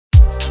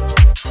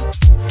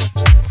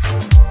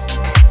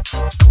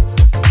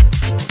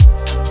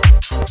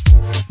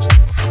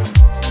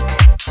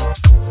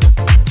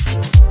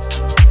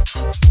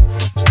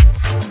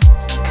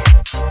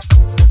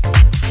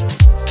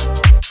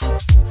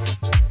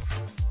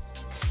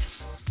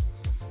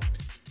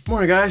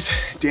Morning guys,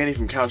 Danny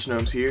from Couch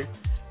Gnomes here.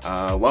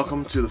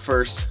 Welcome to the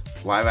first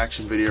live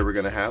action video we're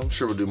gonna have. I'm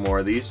sure we'll do more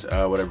of these,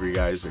 whatever you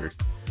guys are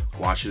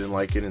watching and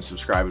liking and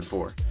subscribing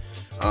for.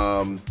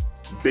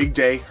 Big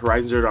day,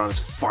 Horizon Zero Dawn is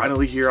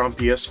finally here on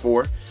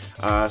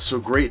PS4. So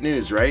great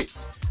news, right?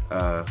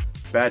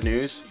 Bad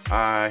news,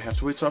 I have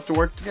to wait till after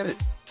work to get it.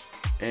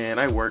 And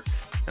I work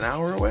an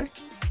hour away.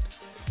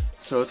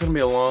 So it's gonna be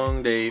a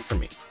long day for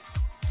me.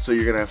 So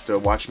you're gonna have to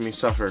watch me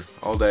suffer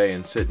all day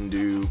and sit and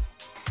do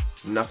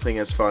nothing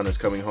as fun as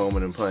coming home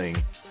and playing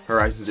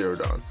Horizon Zero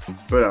Dawn.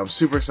 But I'm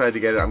super excited to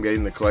get it. I'm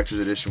getting the collector's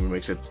edition, which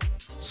makes it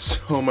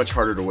so much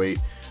harder to wait.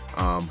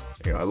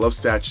 You know, I love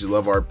statues, I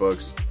love art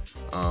books.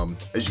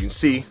 As you can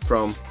see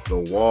from the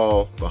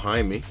wall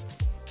behind me,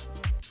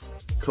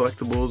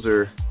 collectibles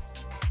are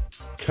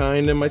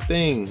kind of my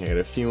thing. I got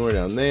a few more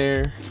down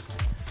there,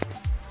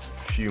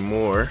 a few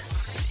more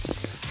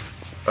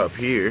up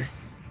here.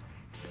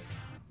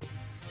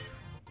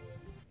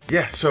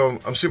 Yeah, so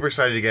I'm super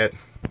excited to get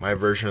my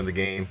version of the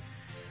game,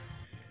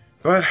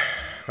 but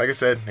like I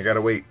said, I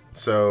gotta wait.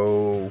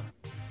 So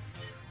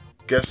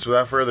guess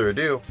without further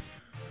ado,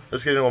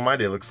 let's get into what my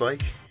day looks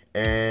like,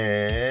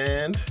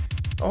 and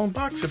I'll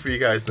unbox it for you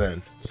guys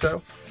then.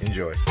 So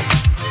enjoy.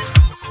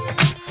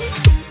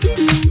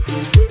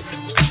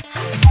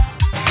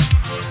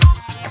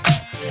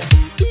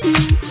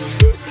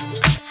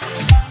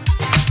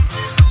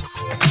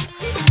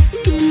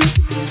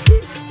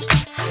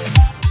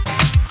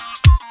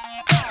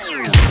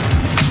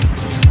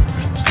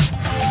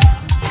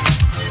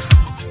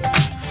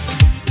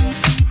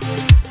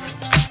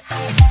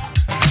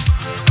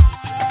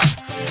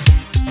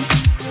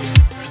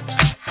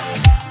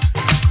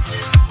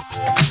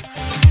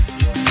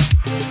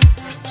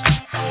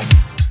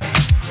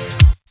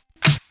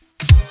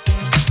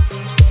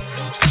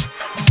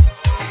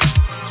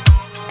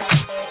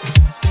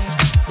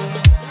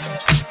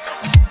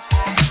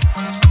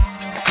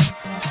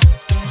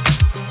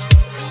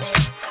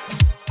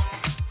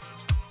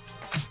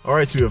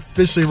 Alright, so we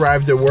officially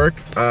arrived at work.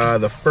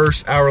 The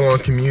first hour-long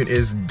commute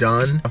is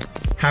done.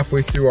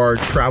 Halfway through our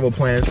travel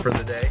plans for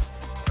the day.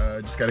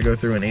 Just got to go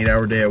through an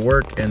 8-hour day at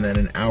work and then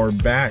an hour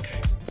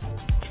back.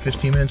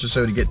 15 minutes or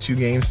so to get to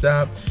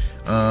GameStop.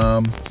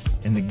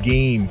 And the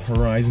game,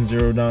 Horizon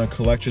Zero Dawn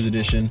Collector's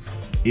Edition,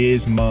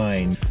 is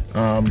mine.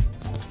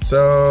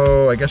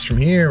 So I guess from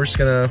here, we're just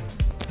gonna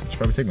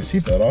probably take my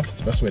seatbelt off. It's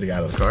the best way to get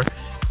out of the car.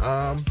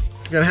 I'm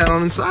gonna head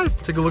on inside,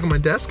 take a look at my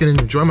desk,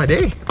 and enjoy my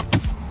day.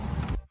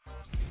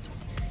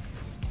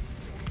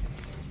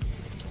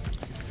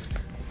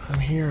 I'm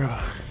here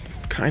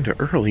kind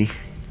of early.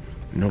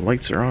 No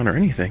lights are on or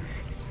anything.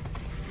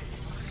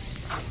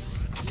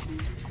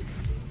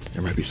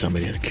 There might be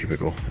somebody in a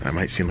cubicle. I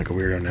might seem like a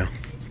weirdo now.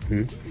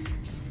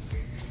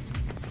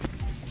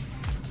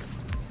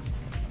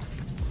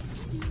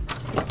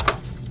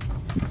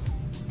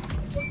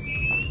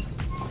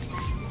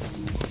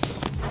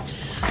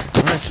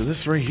 Alright, so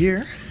this right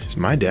here is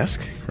my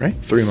desk, right?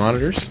 3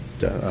 monitors,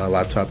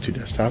 laptop, 2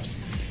 desktops.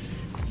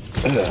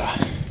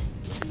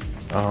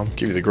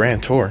 Give you the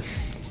grand tour.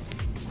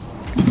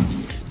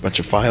 Bunch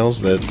of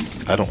files that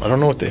I don't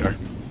know what they are.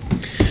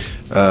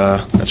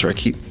 That's where I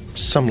keep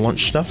some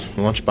lunch stuff,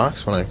 lunch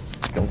box when I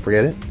don't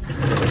forget it.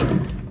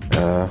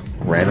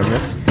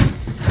 Randomness.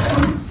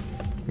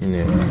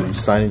 Yeah,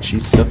 sign-in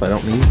sheet stuff I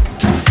don't need.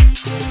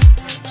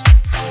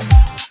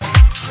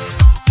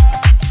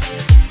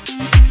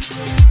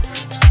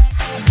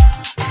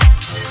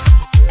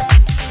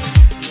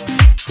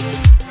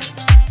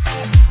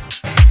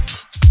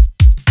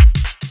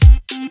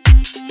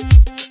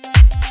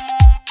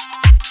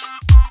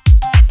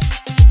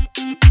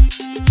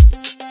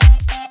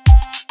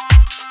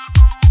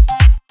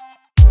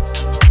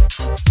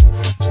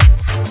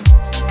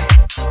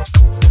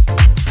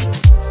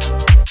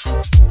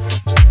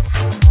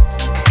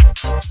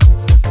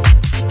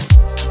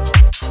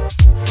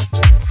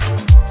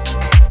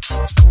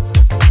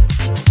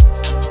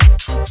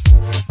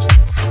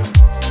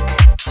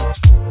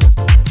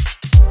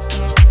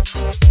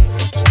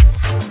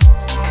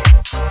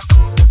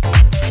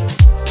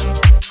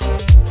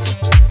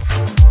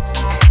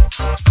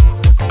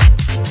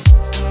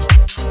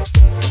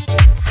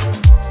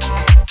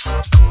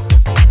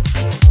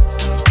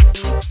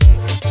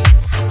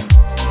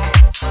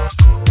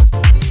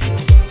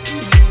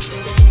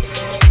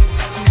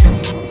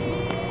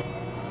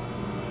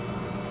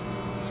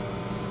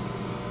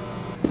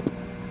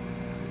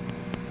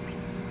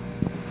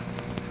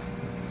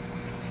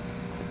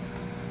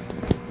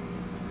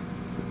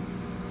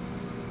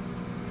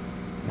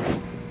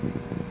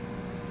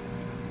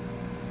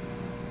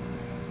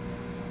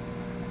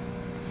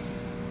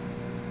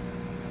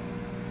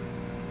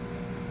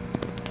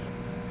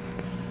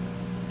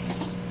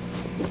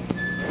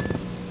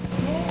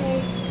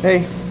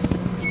 Hey.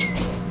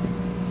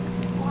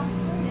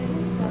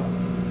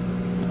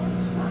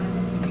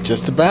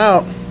 Just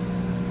about.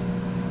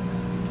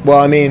 Well,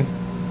 I mean,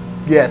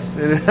 yes.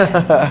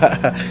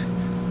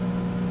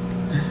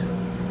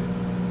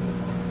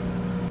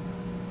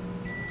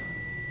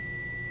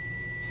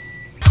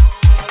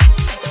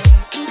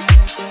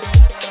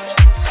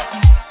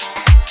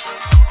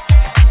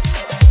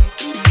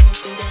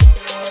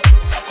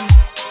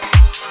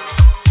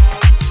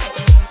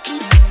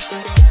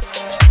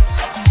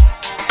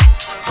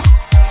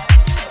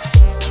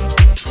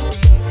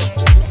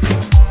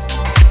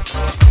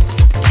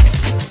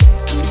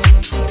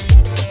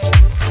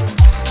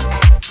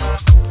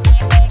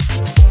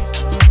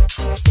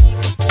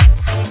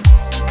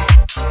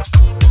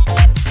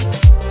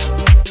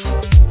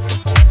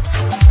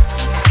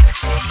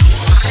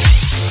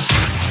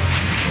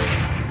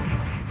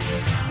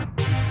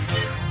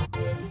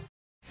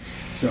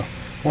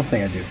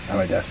 thing I do at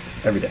my desk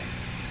every day.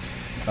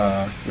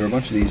 There are a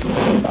bunch of these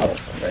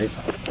bottles, right,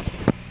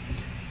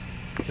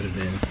 that have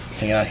been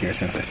hanging out here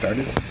since I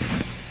started,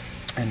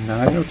 and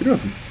I don't know what to do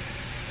with them.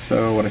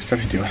 So what I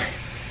started doing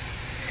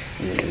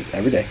is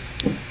every day,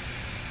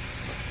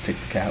 take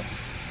the cap,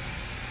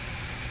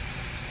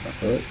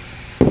 fill it,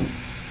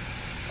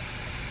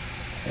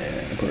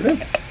 and put it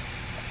in.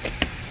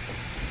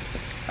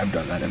 I've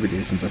done that every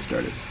day since I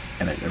started,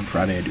 and every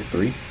Friday I do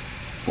 3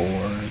 for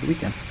the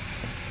weekend.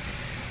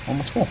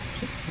 Almost full,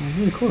 so I'm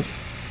really close.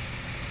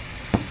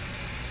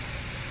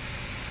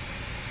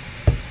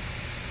 I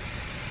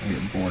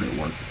get bored at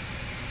work.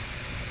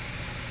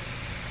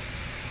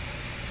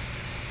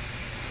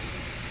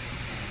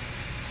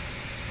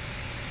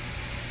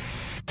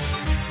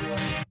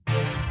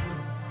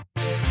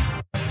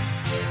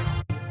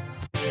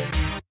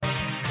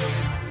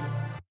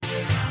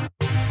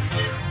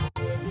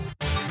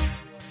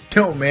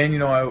 No,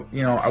 man,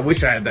 I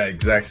wish I had that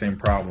exact same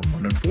problem,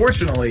 but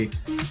unfortunately,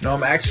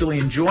 I'm actually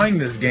enjoying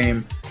this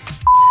game.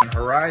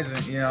 Horizon,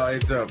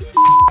 it's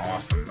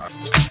awesome.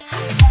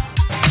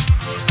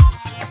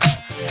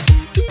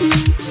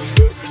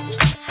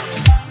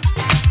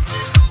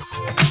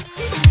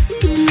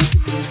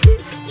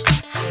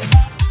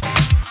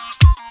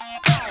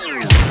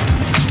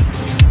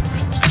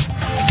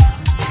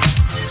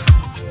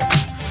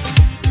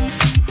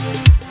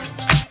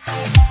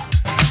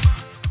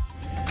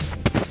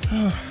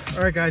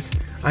 Alright guys,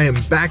 I am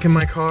back in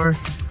my car.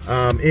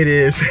 It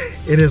is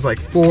like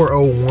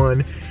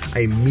 4:01. I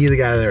immediately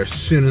got out of there as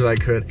soon as I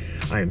could.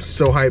 I am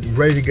so hyped,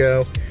 ready to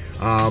go.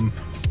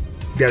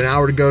 Got an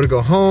hour to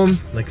go home,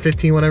 like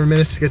 15 whatever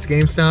minutes to get to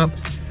GameStop.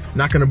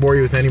 Not gonna bore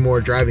you with any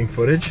more driving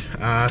footage.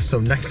 So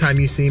next time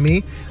you see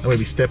me, I'm gonna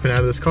be stepping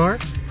out of this car.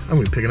 I'm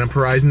gonna be picking up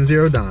Horizon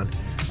Zero Dawn.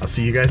 I'll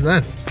see you guys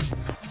then.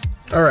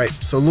 Alright,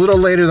 so a little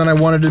later than I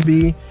wanted to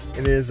be.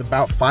 It is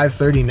about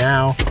 5:30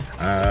 now.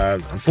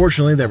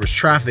 Unfortunately, there was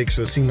traffic,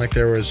 so it seemed like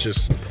there was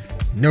just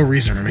no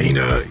reason for me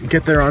to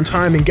get there on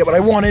time and get what I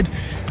wanted.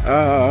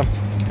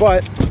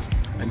 But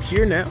I'm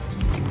here now.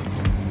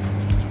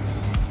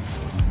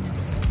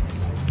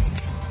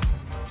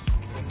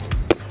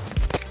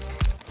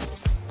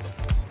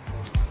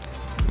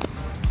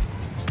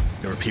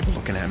 There were people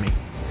looking at me.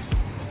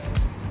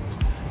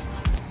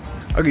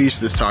 I'll get used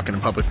to this talking in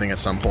public thing at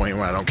some point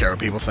when I don't care what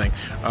people think.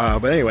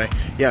 But anyway,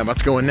 yeah, I'm about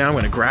to go in now. I'm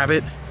going to grab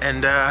it,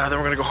 and then we're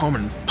going to go home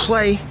and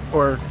play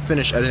or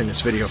finish editing this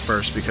video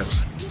first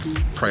because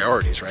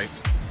priorities, right?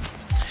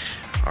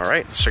 All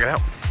right, let's check it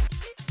out.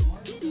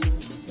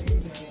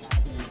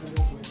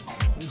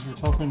 Here's your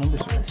telephone number,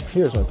 sir.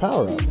 Here's my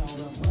power up.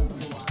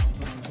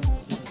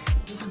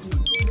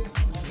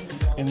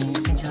 And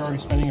since you're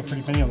already spending a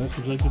pretty penny on this,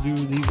 would you like to do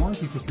the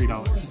warranty for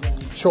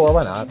 $3? Sure,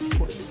 why not? Of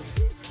course.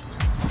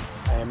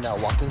 I am now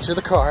walking to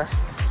the car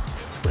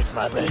with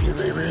my baby.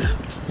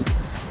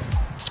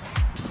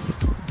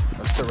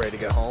 I'm so ready to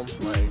get home.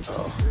 Like,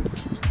 oh,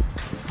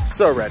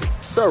 so ready,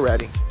 so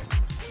ready.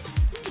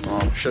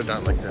 Oh, should have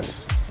done it like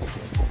this.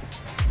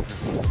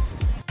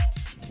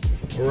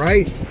 All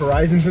right,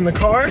 Horizon's in the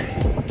car.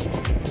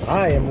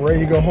 I am ready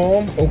to go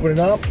home, open it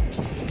up,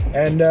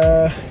 and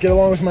get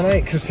along with my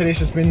night because today's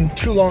just been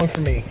too long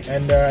for me,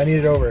 and I need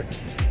it over.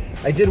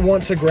 I did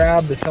want to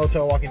grab the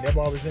Telltale Walking Dead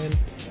while I was in.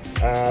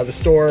 The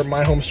store,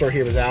 my home store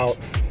here was out,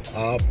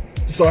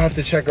 so I'll have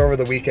to check over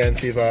the weekend,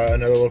 see if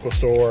another local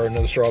store or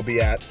another store I'll be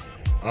at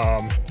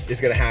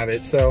is going to have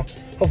it, so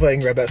hopefully I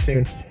can grab that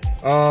soon.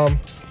 But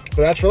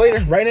that's for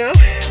later. Right now,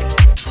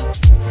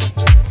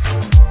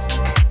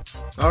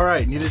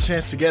 alright, need a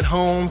chance to get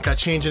home, got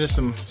changed into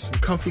some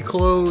comfy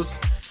clothes.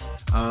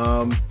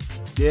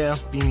 Yeah,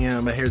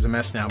 my hair's a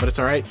mess now, but it's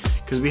alright,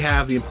 because we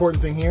have the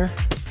important thing here,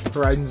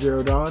 Horizon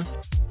Zero Dawn.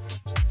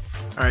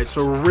 Alright,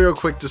 so real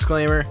quick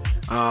disclaimer,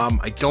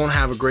 I don't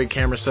have a great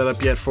camera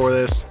setup yet for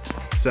this,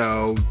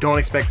 so don't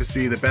expect this to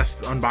be the best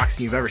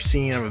unboxing you've ever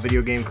seen of a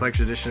video game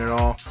collector's edition at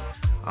all.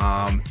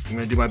 I'm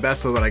going to do my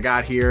best with what I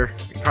got here.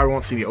 You probably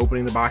won't see me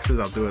opening the boxes,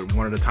 I'll do it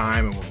one at a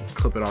time and we'll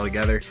clip it all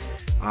together.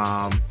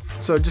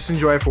 So just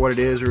enjoy it for what it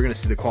is. We're going to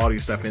see the quality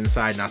of stuff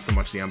inside, not so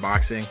much the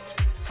unboxing.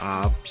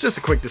 It's just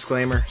a quick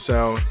disclaimer,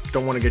 so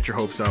don't want to get your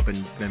hopes up and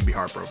then be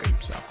heartbroken.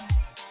 So,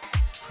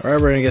 alright,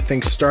 we're going to get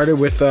things started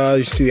with,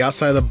 you see the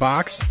outside of the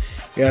box.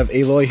 We have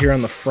Aloy here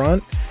on the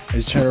front.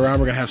 As you turn around,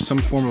 we're going to have some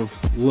form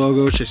of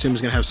logo, which I assume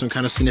is going to have some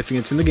kind of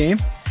significance in the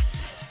game.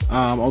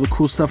 All the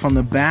cool stuff on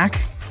the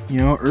back. You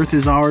know, Earth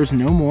is ours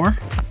no more.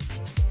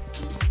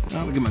 Oh,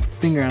 I'll get my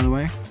finger out of the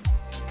way.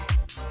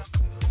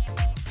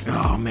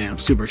 Oh man, I'm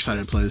super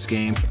excited to play this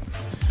game.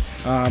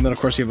 Then of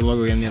course you have a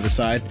logo again on the other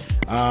side.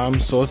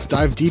 So let's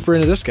dive deeper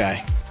into this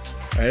guy.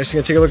 Alright, just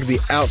gonna take a look at the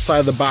outside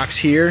of the box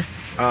here.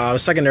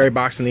 Secondary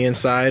box on the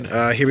inside.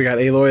 Here we got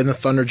Aloy and the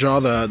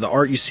Thunderjaw, the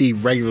art you see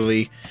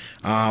regularly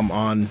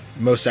on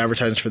most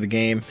advertisements for the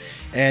game.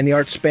 And the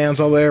art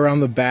spans all the way around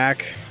the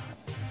back.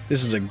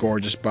 This is a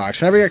gorgeous box.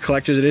 Whenever I get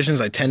collector's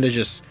editions, I tend to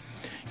just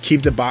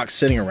keep the box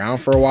sitting around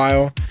for a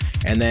while,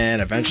 and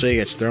then eventually it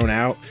gets thrown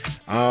out.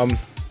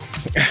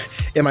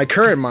 in my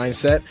current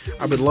mindset,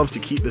 I would love to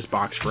keep this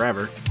box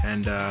forever.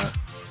 And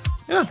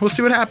yeah, we'll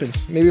see what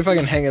happens. Maybe if I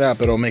can hang it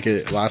up, it'll make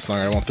it last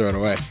longer. I won't throw it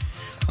away.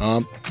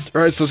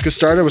 Alright, so let's get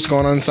started. What's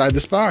going on inside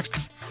this box?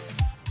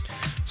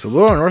 So a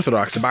little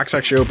unorthodox. The box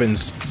actually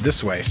opens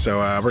this way. So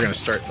we're going to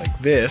start like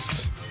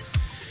this.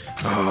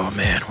 Oh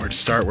man, where to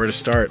start?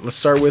 Let's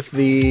start with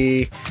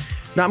the,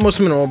 not most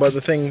minimal, but the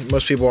thing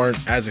most people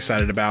aren't as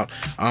excited about.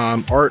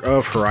 Art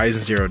of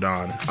Horizon Zero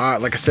Dawn.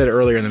 Like I said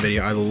earlier in the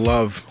video, I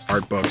love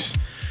art books.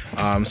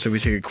 So we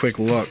take a quick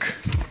look.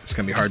 It's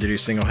going to be hard to do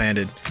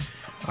single-handed.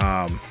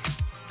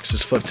 Let's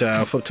just flip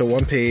to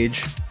one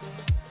page.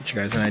 Get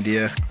you guys an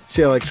idea.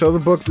 So yeah, like, so the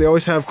books, they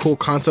always have cool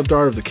concept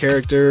art of the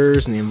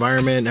characters and the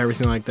environment and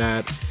everything like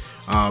that.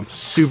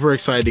 Super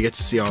excited to get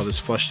to see all this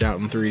fleshed out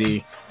in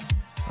 3D.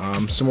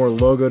 Some more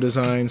logo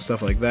design,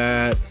 stuff like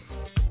that.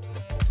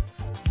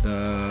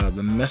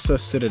 The Mesa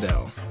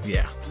Citadel.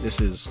 Yeah,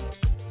 this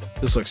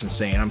looks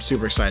insane. I'm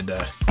super excited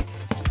to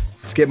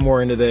let's get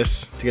more into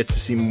this, to get to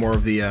see more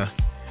of the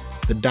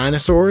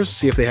dinosaurs,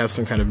 see if they have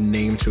some kind of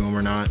name to them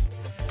or not.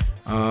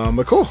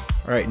 But cool.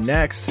 All right,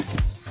 next,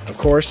 of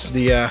course,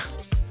 the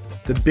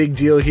big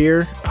deal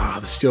here,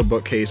 the steel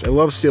bookcase. I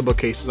love steel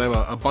bookcases. I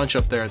have a bunch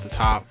up there at the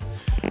top,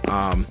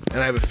 and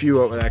I have a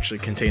few that actually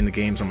contain the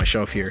games on my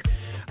shelf here.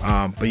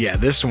 But yeah,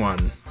 this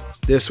one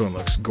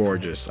looks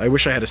gorgeous. I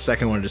wish I had a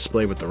second one to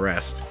display with the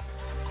rest.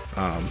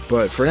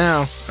 But for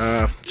now,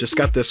 just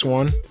got this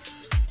one,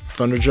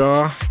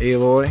 Thunderjaw,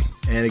 Aloy,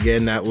 and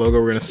again, that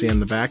logo we're gonna see on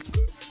the back.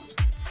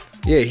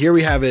 Yeah, here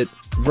we have it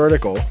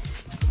vertical,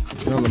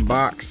 and on the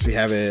box we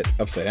have it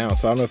upside down.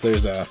 So I don't know if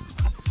there's a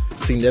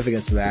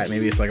significance to that.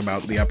 Maybe it's like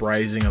about the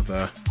uprising of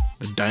the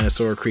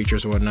dinosaur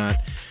creatures and whatnot.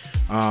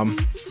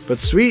 But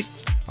sweet.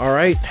 All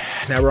right,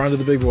 now we're on to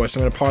the big boy. So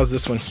I'm gonna pause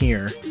this one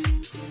here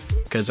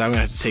because I'm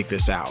gonna have to take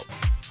this out.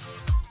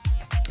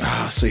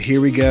 So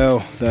here we go.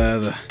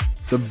 The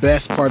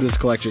best part of this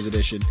collector's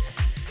edition.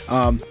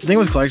 The thing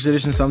with collector's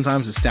edition,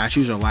 sometimes the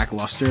statues are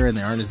lackluster and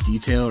they aren't as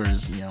detailed or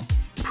as, you know,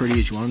 pretty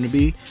as you want them to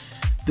be.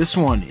 This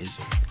one is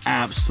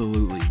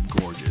absolutely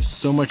gorgeous.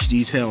 So much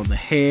detail in the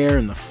hair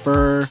and the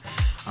fur,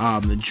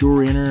 the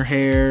jewelry in her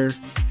hair.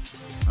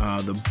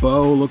 The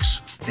bow looks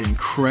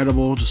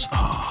incredible. Just,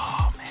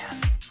 oh man,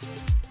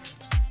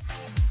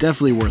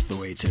 definitely worth the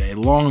wait today.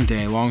 Long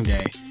day, long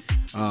day.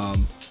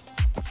 And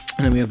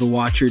then we have the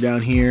Watcher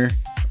down here.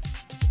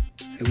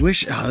 I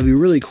wish, it'd be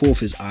really cool if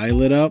his eye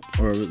lit up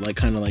or like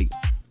kind of like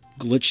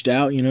glitched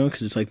out, you know,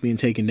 because it's like being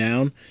taken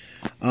down.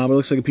 It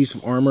looks like a piece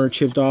of armor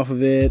chipped off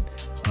of it.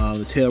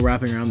 The tail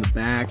wrapping around the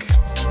back.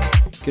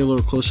 Get a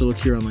little closer look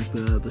here on like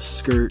the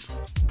skirt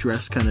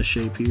dress kind of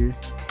shape here.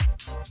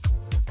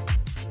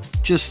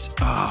 Just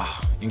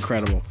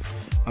incredible.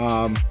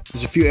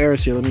 There's a few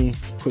errors here. Let me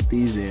put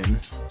these in.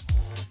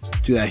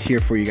 Do that here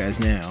for you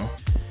guys now.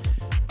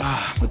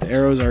 But the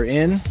arrows are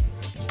in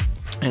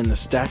and the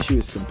statue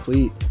is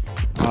complete.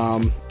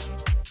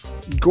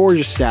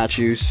 Gorgeous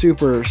statue.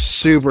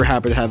 Super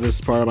happy to have this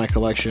as part of my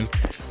collection.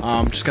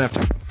 Just gonna have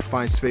to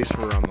find space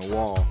for her on the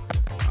wall.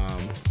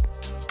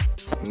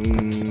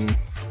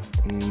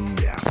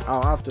 Yeah,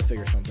 I'll have to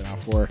figure something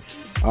out for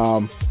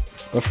her.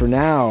 But for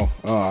now,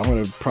 I'm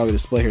gonna probably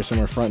display her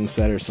somewhere front and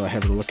center so I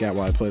have her to look at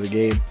while I play the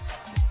game.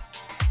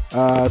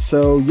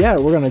 So yeah,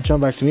 we're gonna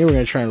jump back to me. We're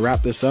gonna try and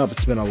wrap this up.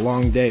 It's been a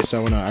long day,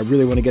 so I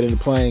really want to get into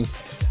playing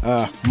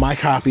my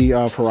copy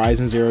of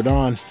Horizon Zero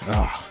Dawn.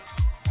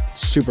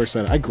 Super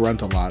excited. I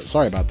grunt a lot.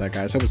 Sorry about that,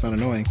 guys. Hope it's not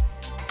annoying.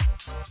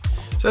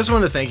 So I just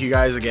wanted to thank you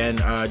guys again,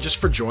 just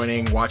for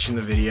joining, watching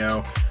the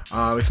video.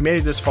 If you made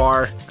it this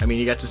far, I mean,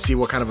 you got to see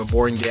what kind of a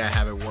boring day I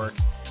have at work.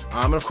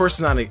 And of course,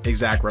 it's not an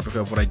exact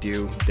replica of what I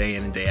do day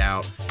in and day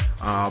out.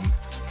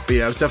 But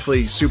yeah, I was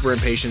definitely super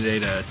impatient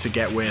today to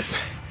get with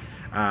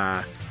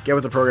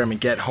the program and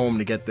get home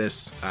to get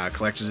this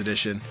collector's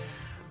edition.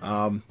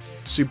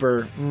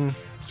 Super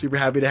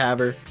happy to have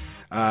her.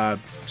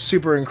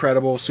 Super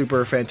incredible,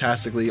 super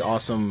fantastically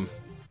awesome.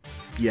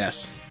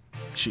 Yes,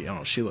 she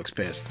looks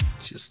pissed.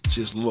 She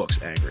just looks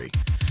angry.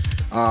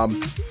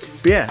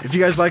 But yeah, if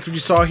you guys liked what you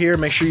saw here,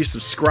 make sure you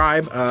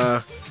subscribe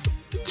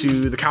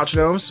to the Couch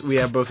Gnomes. We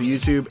have both a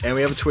YouTube and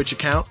we have a Twitch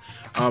account.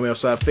 We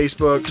also have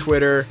Facebook,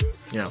 Twitter,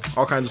 you know,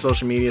 all kinds of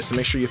social media. So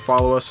make sure you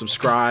follow us,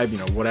 subscribe, you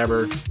know,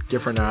 whatever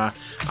different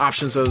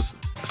options those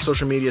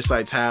social media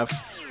sites have.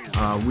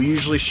 We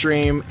usually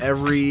stream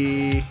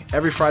every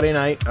Friday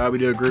night. We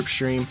do a group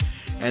stream,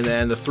 and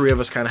then the three of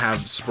us kind of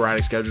have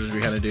sporadic schedules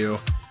we kind of do.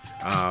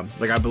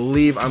 Like I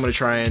believe I'm going to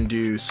try and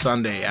do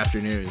Sunday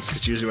afternoons,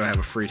 because usually when I have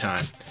a free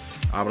time.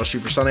 But I'll shoot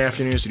for Sunday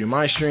afternoons to do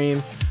my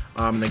stream.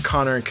 And then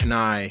Connor and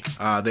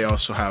Kanai, they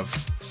also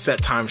have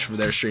set times for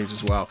their streams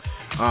as well.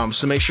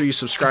 So make sure you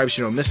subscribe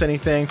so you don't miss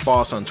anything.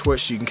 Follow us on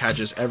Twitch so you can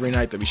catch us every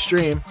night that we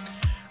stream.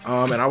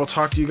 And I will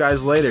talk to you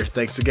guys later.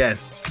 Thanks again.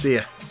 See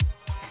ya.